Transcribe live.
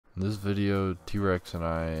In this video, T-Rex and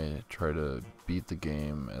I try to beat the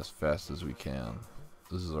game as fast as we can.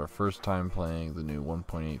 This is our first time playing the new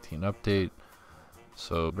 1.18 update,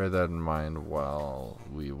 so bear that in mind while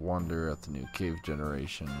we wander at the new cave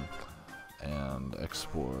generation and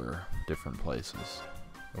explore different places.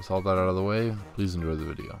 With all that out of the way, please enjoy the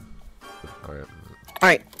video.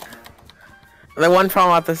 Alright. The one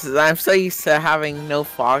problem about this is I'm so used to having no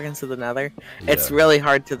fog into the nether. Yeah. It's really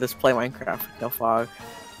hard to just play Minecraft with no fog.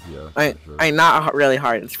 Yeah, sure. Not really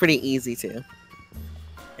hard. It's pretty easy too.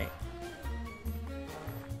 Okay.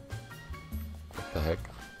 What the heck?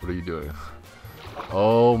 What are you doing?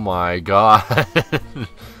 Oh my god.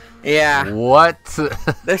 Yeah. What?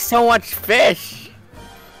 There's so much fish.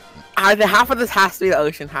 Half of this has to be the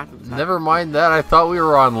ocean, half of this. Never mind that. I thought we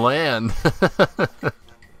were on land.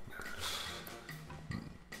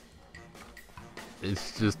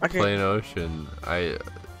 It's just plain ocean.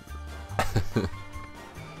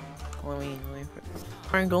 Let me put this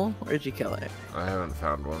triangle. Or did you kill it? I haven't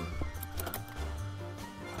found one.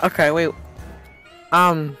 Okay, wait.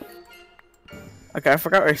 Okay, I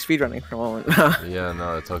forgot we were speedrunning for a moment. Yeah,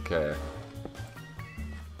 no, it's okay.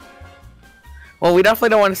 Well, we definitely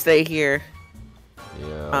don't want to stay here.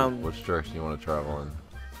 Yeah. Which direction you want to travel in?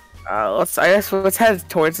 Let's head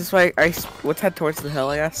towards this way. Let's head towards the hill,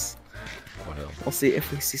 I guess. What hill? We'll see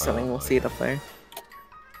if we see something. We'll see it up there.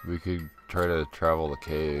 We could try to travel the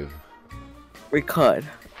cave. We could.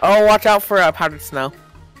 Oh, watch out for powdered snow.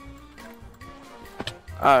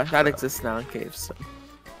 That exists now in caves. So.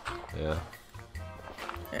 Yeah.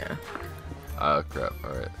 Yeah. Oh crap!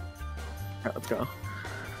 All right. Alright, let's go.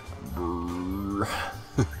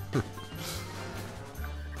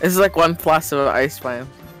 This is like 1+ of ice biome.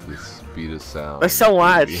 The speed of sound. There's so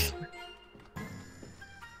much.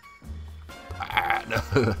 Ah, no.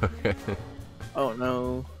 Okay. Oh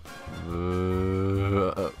no.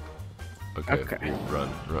 Okay. Run.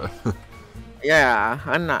 Yeah,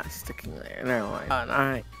 I'm not sticking there. Never mind. Oh,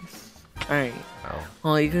 nice. Alright. Ow.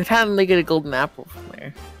 Well, you could totally get a golden apple from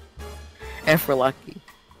there. If we're lucky.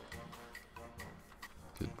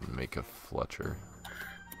 Could make a Fletcher.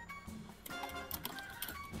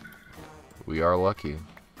 We are lucky.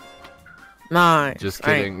 Nice. Just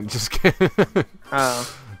kidding. Just kidding.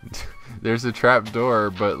 Oh. There's a trap door,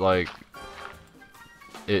 but like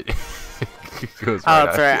it goes. Oh,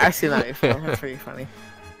 that's right. I've seen that before. That's pretty funny.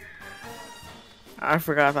 I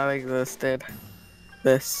forgot that existed.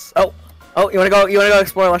 This. Oh, you wanna go? You wanna go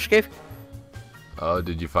explore Lush Cave? Oh,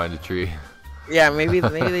 did you find a tree? Yeah, maybe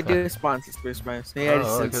they do spawn some spruce spines. Maybe I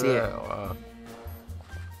just didn't see it. Wow.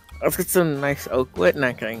 Let's get some nice oak wood.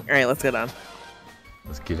 Not kidding. All right, let's get on.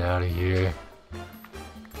 Let's get out of here.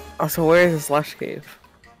 Oh, so where is this Lush Cave?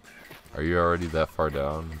 Are you already that far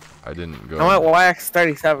down? I didn't go. I'm at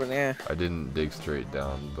YX37. Yeah. I didn't dig straight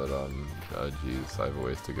down, but oh jeez, I have a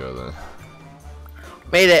ways to go then.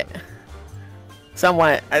 Made it.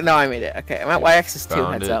 Somewhat. No, I made it. Okay, I'm at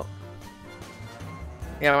YX2. Heads up.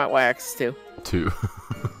 Yeah, I'm at YX2. 2.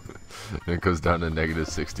 It goes down to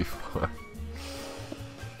 -64.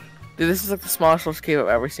 Dude, this is like the smallest lush cave I've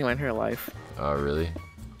ever seen in my entire life. Oh, really?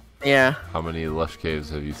 Yeah. How many lush caves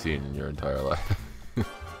have you seen in your entire life?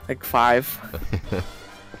 Like 5.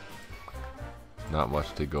 Not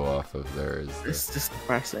much to go off of there, is there? It's just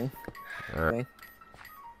depressing. Alright.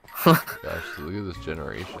 Gosh, look at this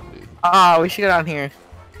generation, dude. Oh, we should go down here.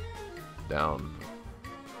 Down.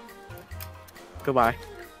 Goodbye.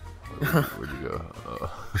 Where'd you go?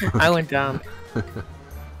 Oh. I went down.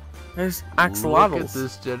 There's axolotls. Look at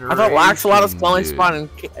this generation, I thought axolotls only dude. spawn in.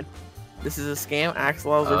 This is a scam.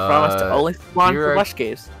 Axolotls are promised to only spawn for lush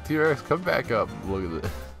caves. T-Rex, come back up. Look at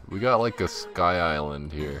this. We got like a sky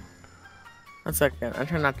island here. 1 second. I'm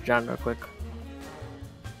trying not to drown real quick.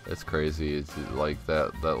 It's crazy. It's like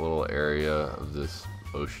that little area of this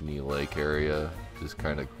oceany lake area just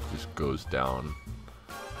kind of just goes down.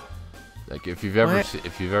 Like if you've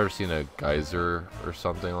ever seen a geyser or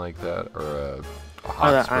something like that, or a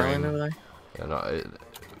hot spring. Island over there. You know,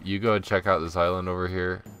 you go and check out this island over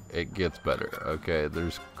here. It gets better. Okay,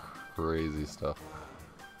 there's crazy stuff.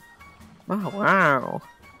 Oh wow.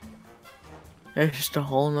 There's just a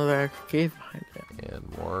whole nother cave behind it.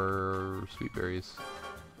 And more sweet berries.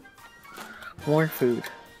 More food.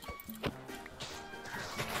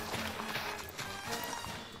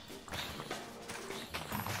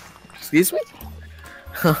 Excuse me?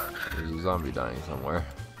 There's a zombie dying somewhere.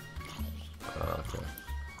 Okay.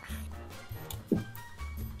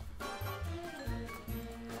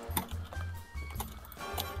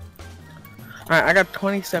 Alright, I got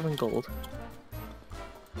 27 gold.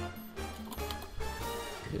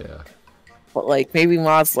 Yeah. Well, like maybe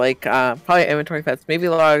mods like probably inventory pets. Maybe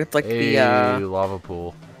like hey, the lava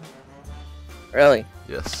pool. really.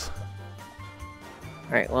 Yes.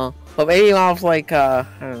 All right, well, but maybe mods like I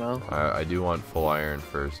don't know. I do want full iron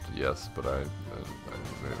first, yes, but I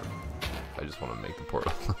just want to make the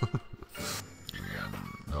portal.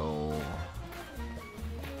 No.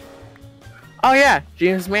 Oh yeah,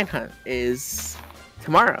 James Manhunt is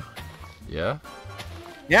tomorrow. Yeah.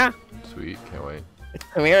 Yeah. Sweet, can't wait. It's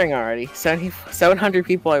premiering already. 700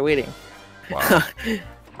 people are waiting. Wow.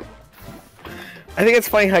 I think it's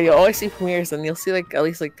funny how you always see premieres and you'll see like at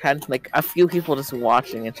least like 10, like a few people just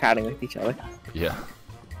watching and chatting with each other. Yeah.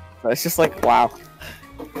 So it's just like, wow.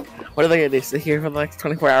 What are they gonna do? Sit here for the next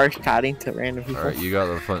 24 hours chatting to random people? Alright, you got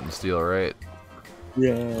the flint and steel, right?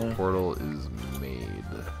 Yeah. The portal is made.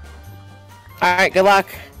 Alright, good luck.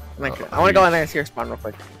 I want to go in there and see her spawn real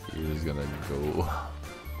quick. You're just gonna go.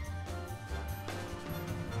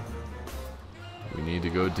 We need to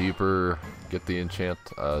go deeper. Get the enchant,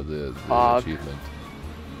 the achievement.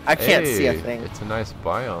 I can't see a thing. It's a nice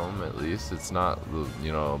biome, at least. It's not the,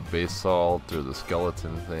 you know, basalt or the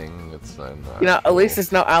skeleton thing. It's not. You know, at least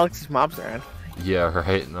there's no Alex's mobs around. Yeah,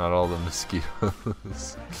 right. Not all the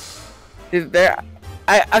mosquitoes. Dude,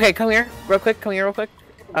 okay, come here, real quick. Come here, real quick.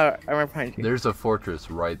 I'm right behind you. There's a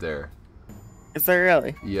fortress right there. Is there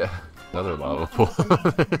really? Yeah, another lava pool.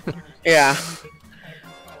 Yeah.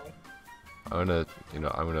 I'm gonna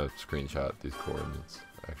screenshot these coordinates.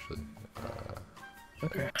 Actually.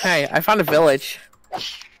 Okay. Hey, I found a village.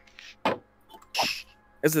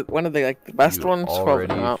 Is it one of the like the best You ones?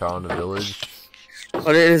 already found a village?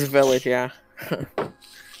 But it is a village, yeah.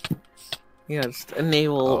 Yeah, just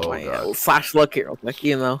enable my slash look here real quick,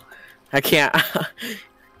 you know. I can't.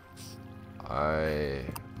 I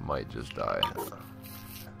might just die.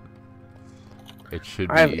 It should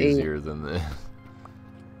be easier than this.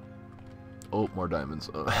 Oh, more diamonds.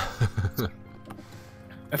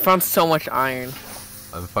 I found so much iron.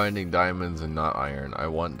 I'm finding diamonds and not iron. I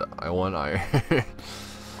want iron.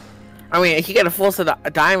 I mean, if you get a full set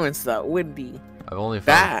of diamonds, though, it would be I've only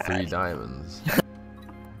found 3 diamonds.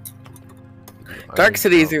 Dark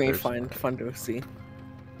City is gonna be fun to see.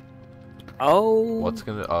 Oh. What's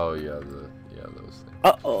gonna? Oh yeah, those things.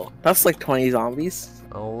 Uh-oh, that's like 20 zombies.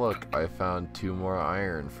 Oh look, I found 2 more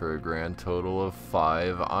iron for a grand total of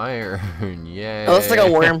 5 iron. Yay! It looks like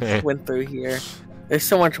a worm went through here. There's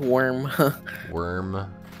so much worm.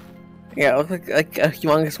 Worm? Yeah, it looks like a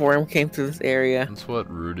humongous worm came through this area. That's what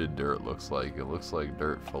rooted dirt looks like. It looks like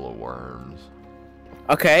dirt full of worms.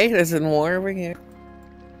 Okay, there's more over here.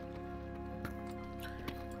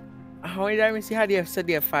 How many diamonds do you have? You said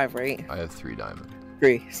you have 5, right? I have 3 diamonds.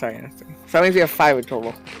 3, sorry, not 3. So that means you have 5 in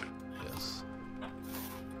total. Yes.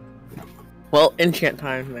 Well, enchant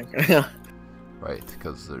time. Right,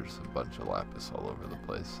 because there's a bunch of lapis all over the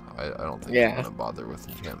place. I don't think I'm gonna bother with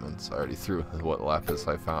enchantments. I already threw what lapis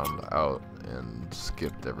I found out and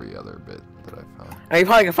skipped every other bit that I found. I mean, you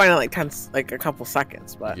probably can find it in like a couple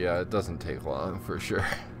seconds, but yeah, it doesn't take long for sure.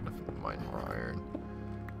 Mine more iron.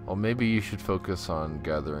 Well, maybe you should focus on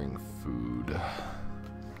gathering food.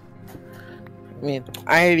 I mean,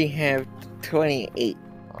 I already have 28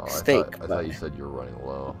 steak. I thought you said you were running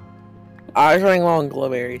low. I was running low on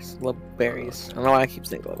glowberries. Glowberries. I don't know why I keep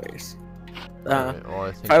saying glowberries. Right, well,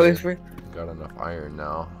 I think I got enough iron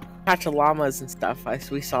now. Patch of llamas and stuff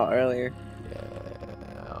we saw earlier. Yeah.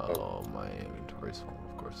 Oh, my inventory's full.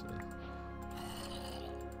 Of course it is.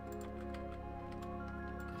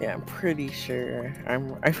 Yeah, I'm pretty sure.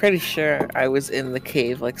 I'm pretty sure I was in the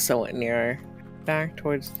cave, like somewhat near, back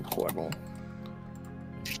towards the portal.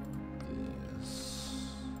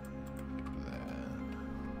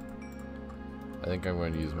 I think I'm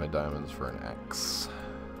going to use my diamonds for an axe.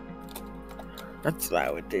 That's what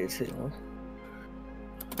I would do too.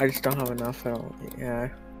 I just don't have enough. Yeah.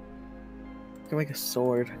 I can make a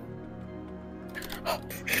sword.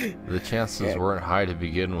 The chances weren't high to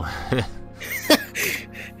begin with.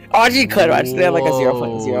 Oh, you could. I just did like a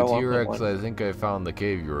 0.01. T-Rex, I think I found the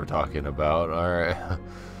cave you were talking about. Alright.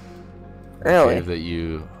 Really? Cave that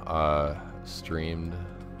you streamed.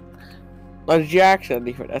 Oh, did you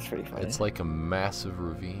actually? That's pretty funny. It's like a massive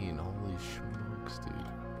ravine. Holy smokes, dude.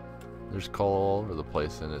 There's coal all over the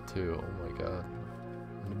place in it too. Oh my god.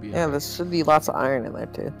 Yeah, there should be lots of iron in there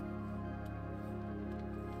too.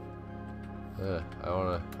 Yeah,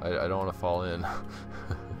 I don't wanna fall in.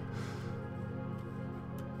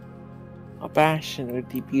 A bastion would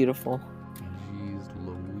be beautiful. Jeez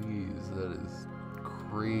Louise, that is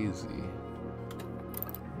crazy.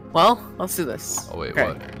 Well, let's do this. Oh wait,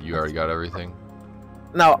 what? You already got everything?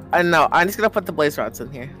 No, I'm just gonna put the blaze rods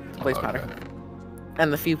in here. The blaze powder.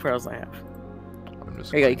 And the few pearls I have. I'm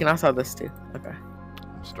just. There you go. You can also have this too. Okay.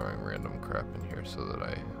 I'm storing random crap in here so that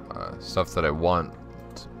I stuff that I want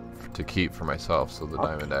to keep for myself. So the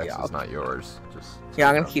diamond axe is not yours. Just. Yeah,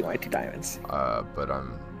 I'm gonna keep my 2 diamonds. But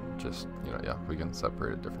I'm just yeah, we can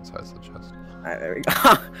separate a different size of the chest. Alright, there we go.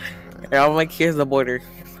 Yeah, I'm like, here's the border.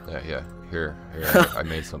 Yeah. Here. I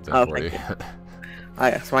made something for you. Oh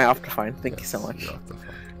yeah, so my off to find. Thank you so much.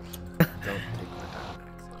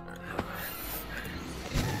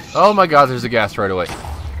 Oh my God! There's a gas right away.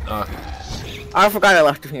 I forgot I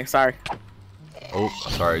left him here. Sorry. Oh,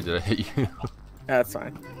 sorry. Did I hit you? Yeah, that's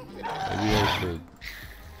fine. Maybe I should.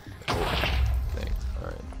 Oh, thanks.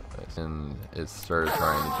 Alright. Nice. And it started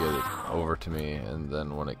trying to get it over to me, and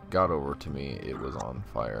then when it got over to me, it was on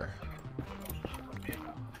fire.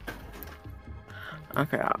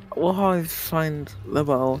 Okay, we'll always find the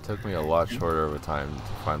bow. It took me a lot shorter of a time to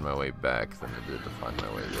find my way back than it did to find my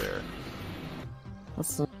way there.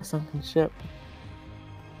 What's the sunken ship?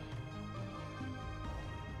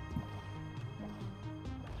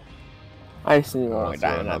 I just need more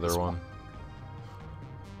diamond. Another one.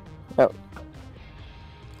 Oh.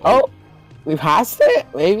 Oh, we passed it?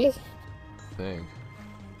 Maybe? I think.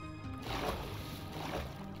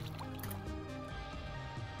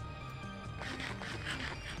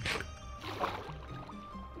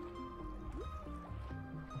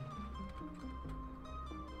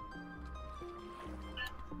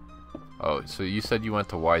 Oh, so you said you went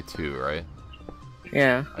to Y2, right?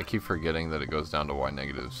 Yeah. I keep forgetting that it goes down to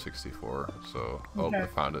Y-64, so... Okay. Oh, I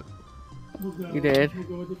found it. You did?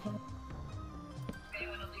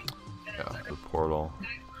 Yeah, the portal.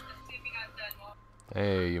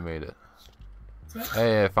 Hey, you made it.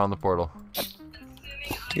 Hey, I found the portal.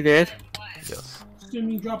 You did? Yes.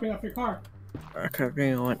 Assuming dropping off your car. Okay,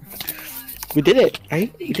 hang on. We did it,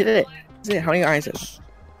 right? You did it. How many eyes is it?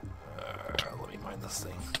 Let me mind this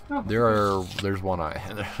thing. Oh. There's one eye.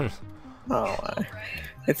 Oh,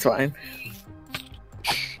 it's fine.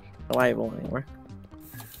 Reliable anymore.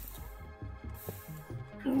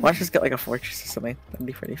 Let's just get like a fortress or something. That'd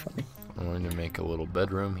be pretty funny. I'm going to make a little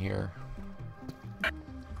bedroom here.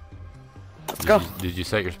 Let's go. Did you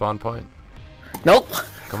set your spawn point? Nope.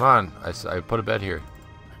 Come on, I put a bed here.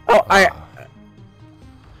 Oh,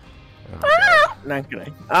 Oh not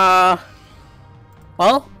kidding. Well,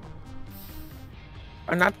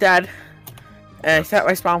 I'm not dead. And I set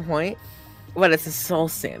my spawn point, but it's a soul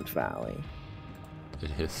sand valley. It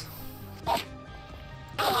is. Alright,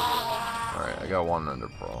 I got one under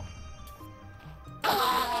pearl.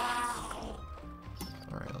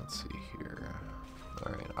 Alright, let's see here.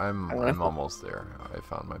 Alright, I'm almost there. I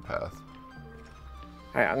found my path.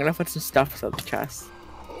 Alright, I'm gonna put some stuff in the chest.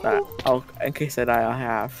 That in case I die, I'll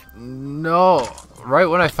have. No! Right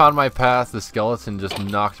when I found my path, the skeleton just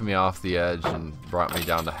knocked me off the edge and brought me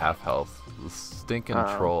down to half health. The stinking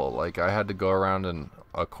troll. Like, I had to go around in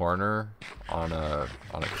a corner on a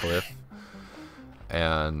cliff,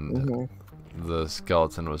 and the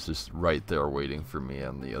skeleton was just right there waiting for me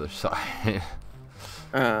on the other side.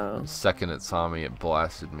 The second it saw me, it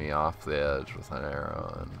blasted me off the edge with an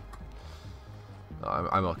arrow, and no,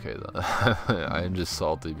 I'm okay though. I'm just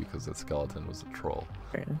salty because that skeleton was a troll.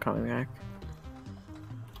 Okay, I'm coming back.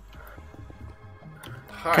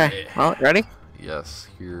 Hi. Okay, well, ready? Yes,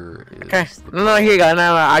 here is. Okay, no, here you go.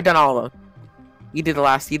 No, I've done all of them. You did the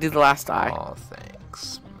last eye. Oh,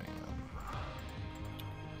 thanks, man.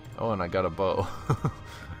 Oh, and I got a bow.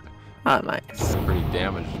 Oh, nice. It's a pretty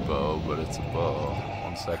damaged bow, but it's a bow.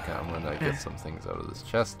 1 second, I'm gonna get some things out of this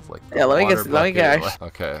chest, like yeah. Let me get.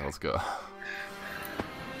 Okay, let's go.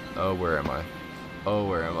 Oh, where am I? Oh,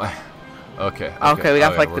 where am I? Okay. Okay, we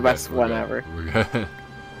got like the best one ever. We're good.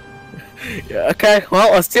 Yeah, okay,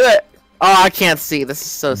 well, let's do it. Oh, I can't see. This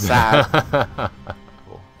is so sad.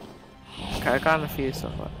 Cool. Okay, I got a few so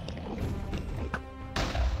far.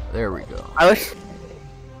 There we go. I wish.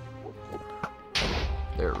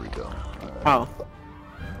 There we go. Right. Oh.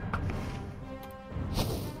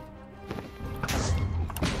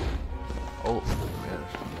 Oh,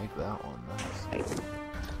 managed to make that one. Nice.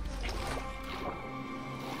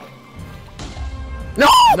 No!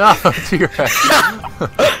 No, to your head.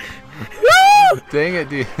 Dang it,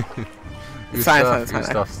 dude. Your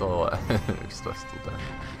stuff's still your stuff's still done.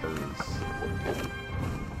 Because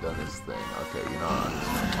done his thing. Okay, you know, I'm just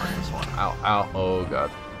gonna mark this one. Ow, ow, oh god.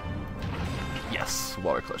 Yes,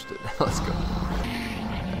 water clutched it. Let's go.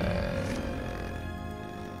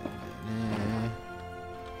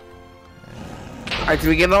 Alright, did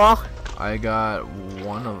we get them all? I got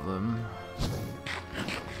one of them.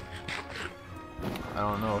 I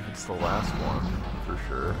don't know if it's the last one for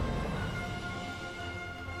sure.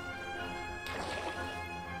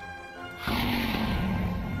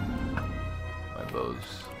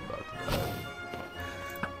 those about to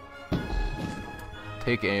die.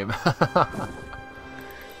 Take aim.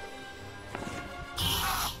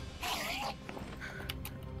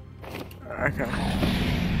 Okay.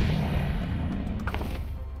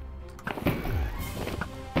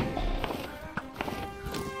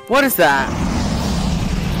 What is that?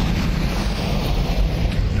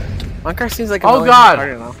 Minecraft seems like a oh million god!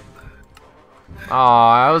 harder now.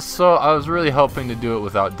 Aw, I was really hoping to do it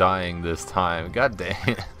without dying this time. God dang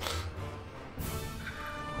it.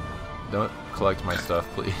 Don't collect my stuff,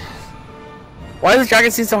 please. Why does the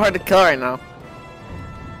dragon seem so hard to kill right now?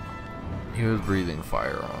 He was breathing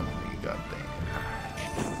fire on me, god dang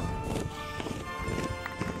it.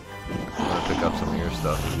 I'm gonna pick up some of your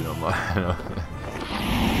stuff if you don't mind.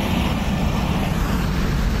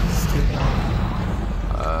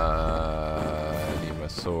 I need my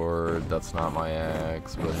sword. That's not my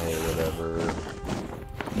axe, but hey, whatever.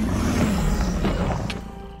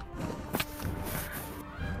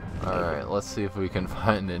 Alright, let's see if we can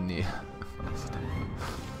find any.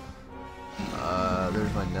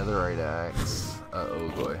 There's my netherite axe. Oh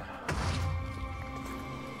boy.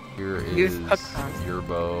 Here is your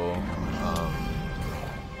bow,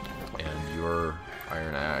 and your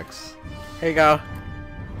iron axe. Here you go.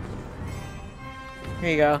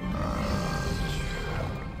 Here you go.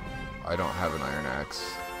 I don't have an iron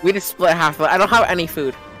axe. We just split half of it. I don't have any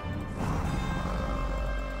food.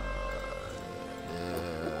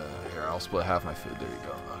 Here, I'll split half my food. There you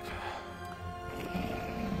go. Okay.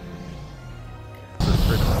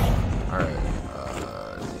 Alright.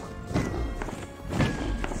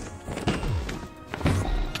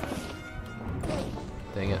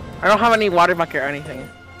 Dang it. I don't have any water bucket or anything.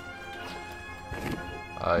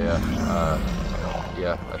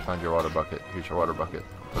 Yeah, I found your water bucket. Here's your water bucket.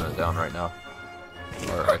 Put it down right now.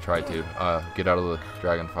 Or I tried to. Get out of the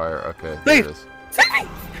dragon fire. Okay, there it is.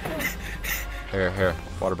 Here,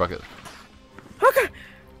 water bucket. Okay.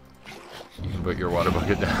 You can put your water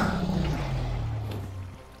bucket down.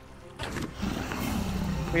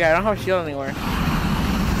 Yeah, I don't have a shield anywhere. I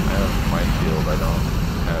have my shield, I don't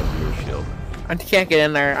have your shield. I can't get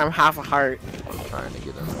in there. I'm half a heart. I'm trying to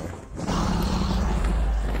get in there.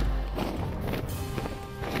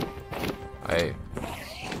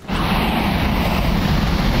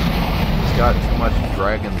 He's got too much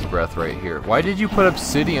dragon's breath right here. Why did you put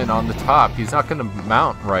obsidian on the top? He's not gonna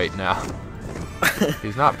mount right now.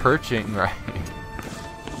 He's not perching right.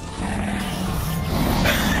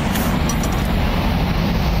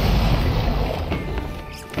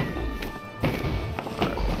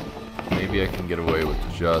 Maybe I can get away with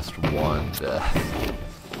just one death.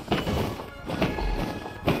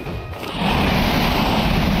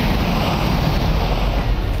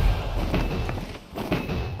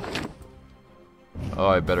 Oh,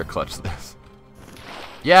 I better clutch this.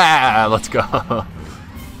 Yeah, let's go.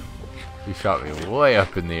 He shot me way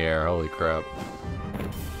up in the air. Holy crap.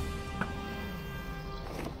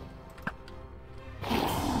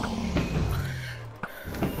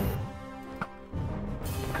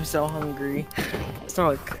 I'm so hungry. It's not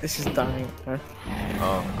like this is dying. Huh?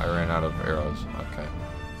 Oh, I ran out of arrows. Okay.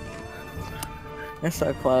 It's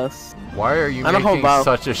so close. Why are you making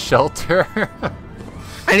such a shelter?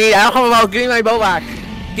 I don't have a bow. Give me my bow back.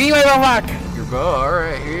 Give me my bow back. Your bow?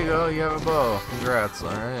 Alright, here you go. You have a bow. Congrats.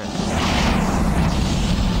 Alright.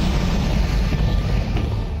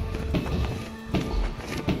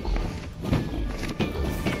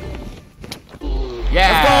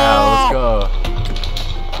 Yeah! Let's go.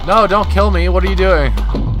 No, don't kill me. What are you doing?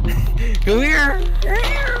 Come here.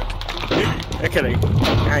 I'm kidding.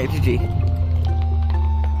 Alright, GG.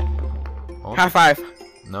 Oh. High five.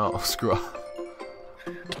 No, screw up.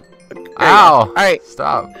 Ow! Alright.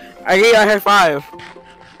 Stop. I gave you a high five.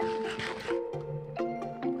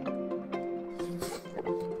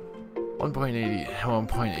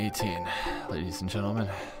 $1.18, ladies and gentlemen.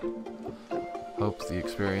 Hope the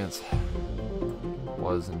experience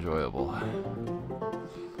was enjoyable.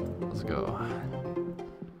 Let's go.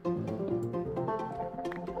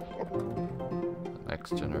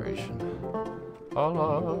 Next generation.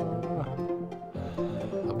 Allah.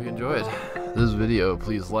 Hope you enjoyed this video.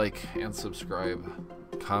 Please like and subscribe.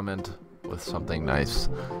 Comment with something nice.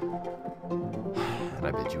 And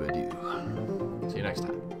I bid you adieu. See you next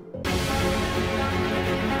time.